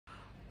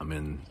I'm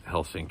in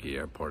Helsinki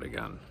airport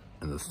again,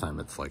 and this time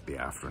it's like the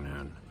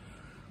afternoon.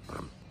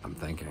 But I'm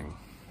thinking,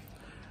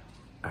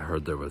 I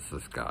heard there was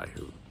this guy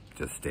who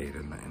just stayed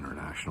in the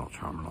international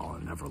terminal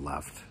and never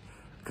left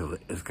because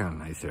it's kind of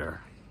nice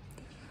here.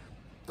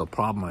 The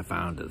problem I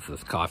found is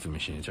this coffee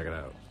machine. Check it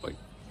out. Like,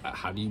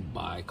 how do you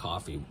buy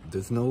coffee?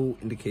 There's no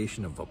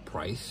indication of a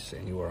price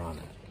anywhere on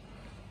it.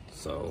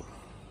 So,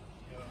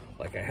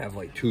 like, I have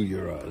like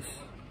 €2.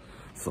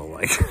 So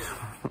like,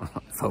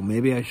 so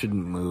maybe I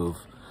shouldn't move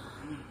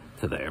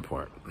to the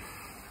airport.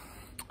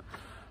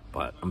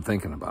 But I'm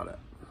thinking about it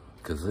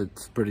because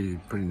it's pretty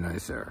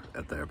nice there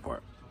at the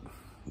airport.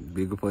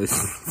 Be a good place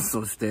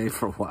to stay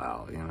for a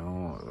while, you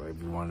know.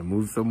 If you want to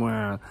move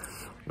somewhere,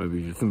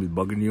 maybe somebody's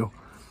bugging you.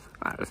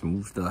 I just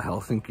moved to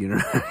Helsinki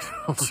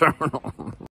International Terminal.